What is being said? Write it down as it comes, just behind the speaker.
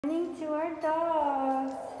Morning to our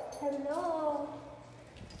dogs. Hello.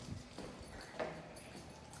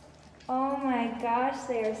 Oh my gosh,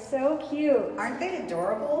 they are so cute. Aren't they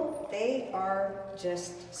adorable? They are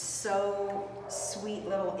just so sweet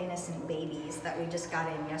little innocent babies that we just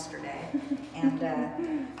got in yesterday. And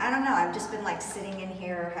I don't know, I've just been like sitting in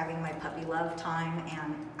here having my puppy love time,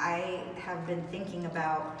 and I have been thinking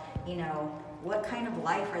about, you know, what kind of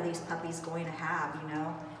life are these puppies going to have, you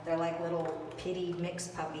know? They're like little pitty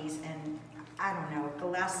mixed puppies, and I don't know, the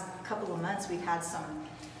last couple of months we've had some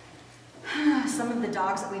of the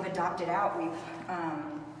dogs that we've adopted out, we've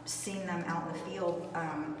seen them out in the field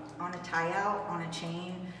on a tie-out, on a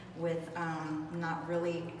chain, with not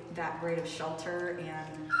really that great of shelter,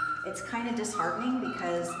 and it's kind of disheartening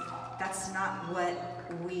because that's not what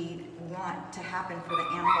we want to happen for the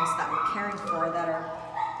animals that we're caring for, that are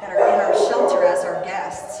in our shelter as our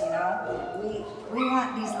guests, you know? We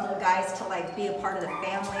want these little guys to like be a part of the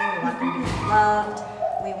family, we want them to be loved,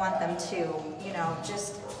 we want them to, you know,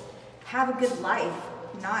 just have a good life,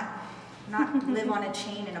 not live on a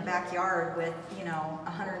chain in a backyard with, you know,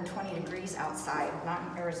 120 degrees outside, not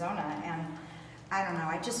in Arizona. And I don't know,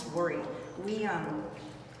 I just worry. We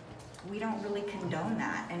don't really condone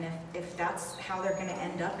that, and if that's how they're going to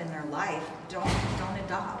end up in their life, don't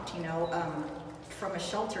adopt, you know. From a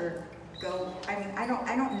shelter, go. I mean, I don't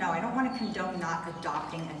know. I don't want to condone not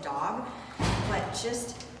adopting a dog, but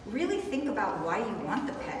just really think about why you want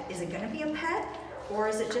the pet. Is it going to be a pet? Or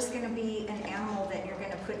is it just going to be an animal that you're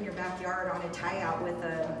going to put in your backyard on a tie-out with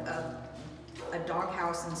a dog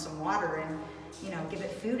house and some water, and, you know, give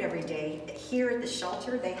it food every day? Here at the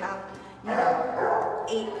shelter, they have, you know,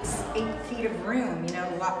 8 feet of room, you know,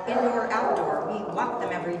 walk indoor, outdoor. We walk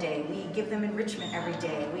them every day. We give them enrichment every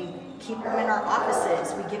day. We keep them in our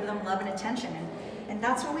offices. We give them love and attention, and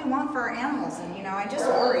that's what we want for our animals. And, you know, I just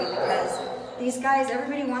worry because these guys,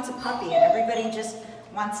 everybody wants a puppy, and everybody just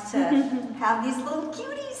wants to have these little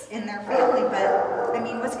cuties in their family, but I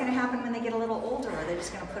mean, what's going to happen when they get a little older? Are they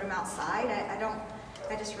just going to put them outside?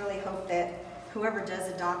 I just really hope that whoever does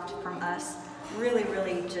adopt from us really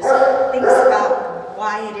just thinks about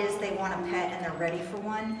why it is they want a pet and they're ready for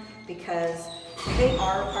one, because they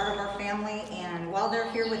are a part of our family, and while they're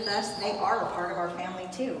here with us, they are a part of our family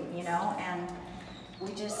too, you know. And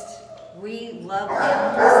we love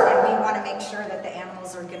animals, and we want to make sure that the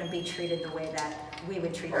animals are going to be treated the way that we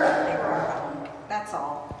would treat them if they were our home. That's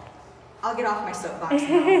all. I'll get off my soapbox now.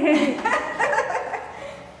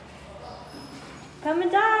 Come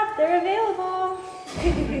adopt, they're available.